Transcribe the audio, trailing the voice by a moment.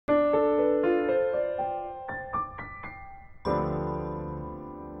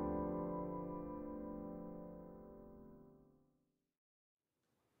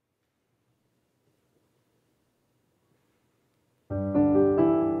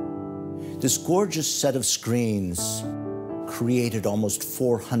This gorgeous set of screens, created almost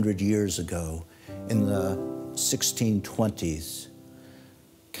 400 years ago in the 1620s,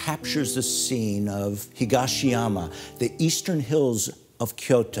 captures the scene of Higashiyama, the eastern hills of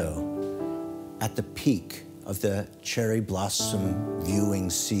Kyoto, at the peak of the cherry blossom viewing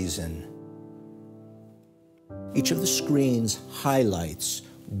season. Each of the screens highlights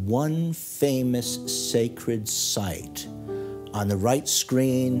one famous sacred site. On the right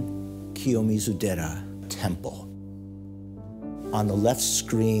screen, Kiyomizu-dera Temple. On the left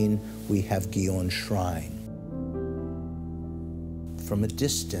screen, we have Gion Shrine. From a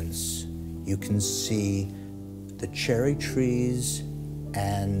distance, you can see the cherry trees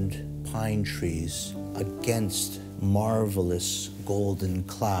and pine trees against marvelous golden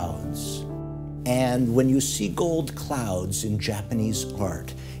clouds. And when you see gold clouds in Japanese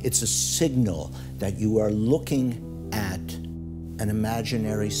art, it's a signal that you are looking at an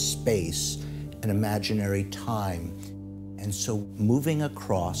imaginary space, an imaginary time. And so moving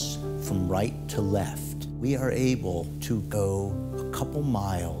across from right to left, we are able to go a couple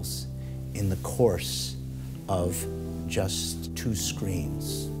miles in the course of just 2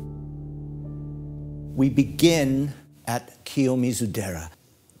 screens. We begin at Kiyomizu-dera.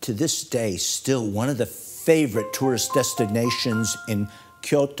 To this day, still one of the favorite tourist destinations in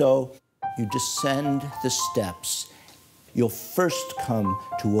Kyoto. You descend the steps. You'll first come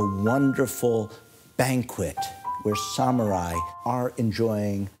to a wonderful banquet where samurai are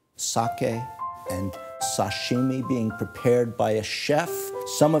enjoying sake and sashimi being prepared by a chef.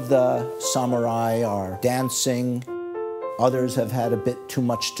 Some of the samurai are dancing. Others have had a bit too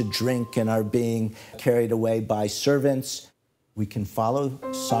much to drink and are being carried away by servants. We can follow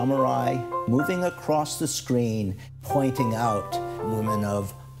samurai moving across the screen, pointing out women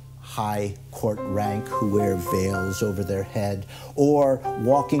of high court rank who wear veils over their head, or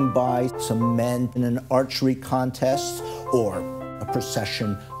walking by some men in an archery contest, or a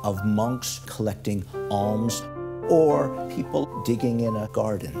procession of monks collecting alms, or people digging in a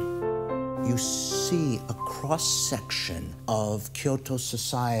garden. You see a cross-section of Kyoto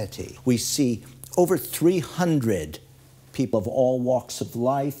society. We see over 300 people of all walks of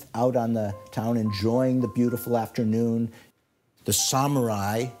life out on the town enjoying the beautiful afternoon. The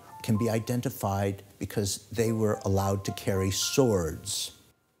samurai can be identified because they were allowed to carry swords.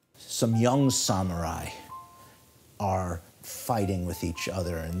 Some young samurai are fighting with each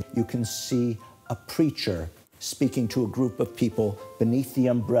other, and you can see a preacher speaking to a group of people beneath the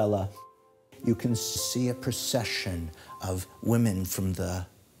umbrella. You can see a procession of women from the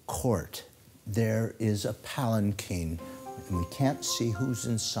court. There is a palanquin, and we can't see who's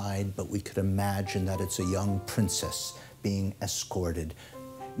inside, but we could imagine that it's a young princess being escorted.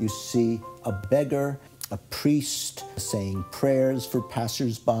 You see a beggar, a priest saying prayers for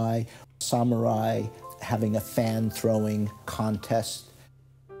passers-by, samurai having a fan-throwing contest.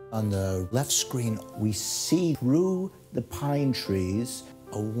 On the left screen, we see through the pine trees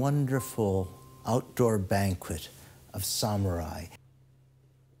a wonderful outdoor banquet of samurai.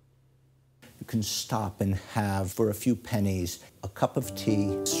 You can stop and have, for a few pennies, a cup of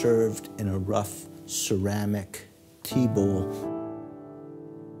tea served in a rough ceramic tea bowl.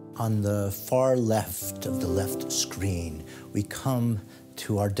 On the far left of the left screen, we come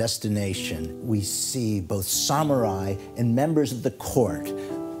to our destination. We see both samurai and members of the court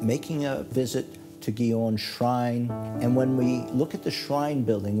making a visit to Gion Shrine. And when we look at the shrine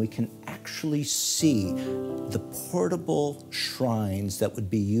building, we can actually see the portable shrines that would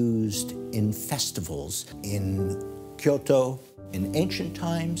be used in festivals in Kyoto in ancient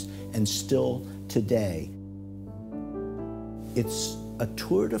times and still today. It's a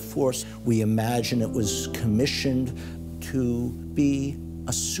tour de force. We imagine it was commissioned to be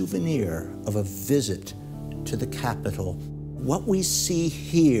a souvenir of a visit to the capital. What we see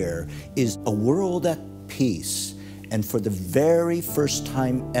here is a world at peace, and for the very first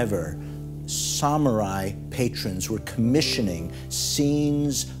time ever, samurai patrons were commissioning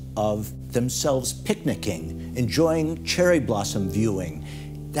scenes of themselves picnicking, enjoying cherry blossom viewing,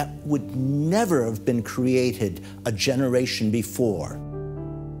 that would never have been created a generation before.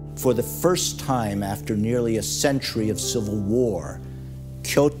 For the first time after nearly a century of civil war,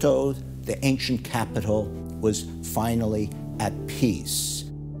 Kyoto, the ancient capital, was finally at peace.